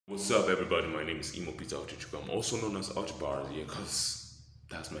What's up, everybody? My name is Imo Peter Ochichukwu. I'm also known as Ochbar here because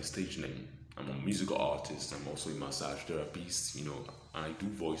that's my stage name. I'm a musical artist. I'm also a massage therapist, and I do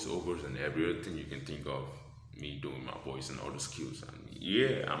voiceovers and everything you can think of me doing my voice and all the skills. And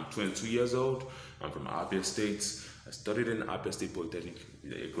yeah, I'm 22 years old. I'm from Abia State. I studied in Abia State Polytechnic.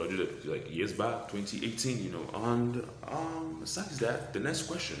 I graduated like years back, 2018, And besides that, the next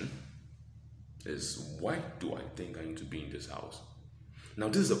question is why do I think I need to be in this house? Now,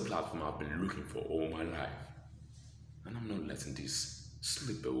 this is a platform I've been looking for all my life, and I'm not letting this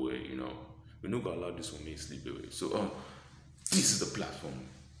slip away. We're not gonna allow this one to slip away. So, this is the platform,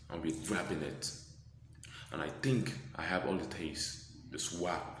 and we're grabbing it. And I think I have all the taste, the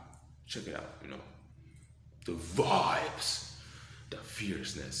swag. Check it out, the vibes, the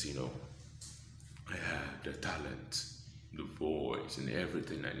fierceness. I have the talent, the voice, and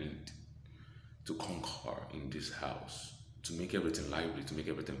everything I need to conquer in this house, to make everything lively, to make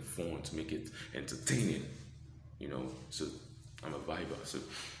everything fun, to make it entertaining, So I'm a viber. So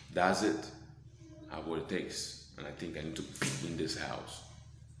that's it. I have what it takes. And I think I need to be in this house.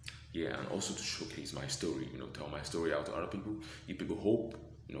 Yeah, and also to showcase my story, tell my story out to other people, give people hope,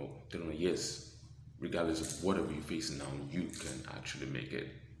 tell them yes, regardless of whatever you're facing now, you can actually make it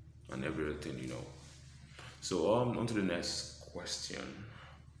and everything. So on to the next question.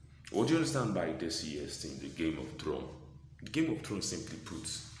 What do you understand by this year's theme, the Game of Thrones? The Game of Thrones, simply put,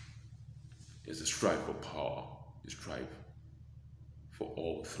 is a strive for power, a strive for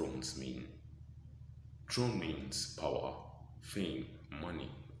all thrones mean. Throne means power, fame, money,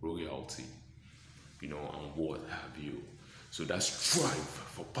 royalty, and what have you. So that strive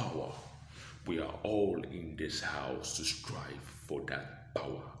for power, we are all in this house to strive for that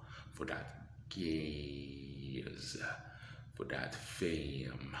power, for that gaze, for that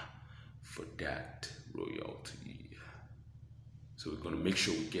fame, for that royalty. So we're going to make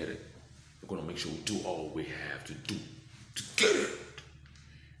sure we get it. We're going to make sure we do all we have to do to get it.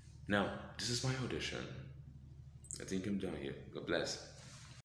 Now, this is my audition. I think I'm done here. God bless.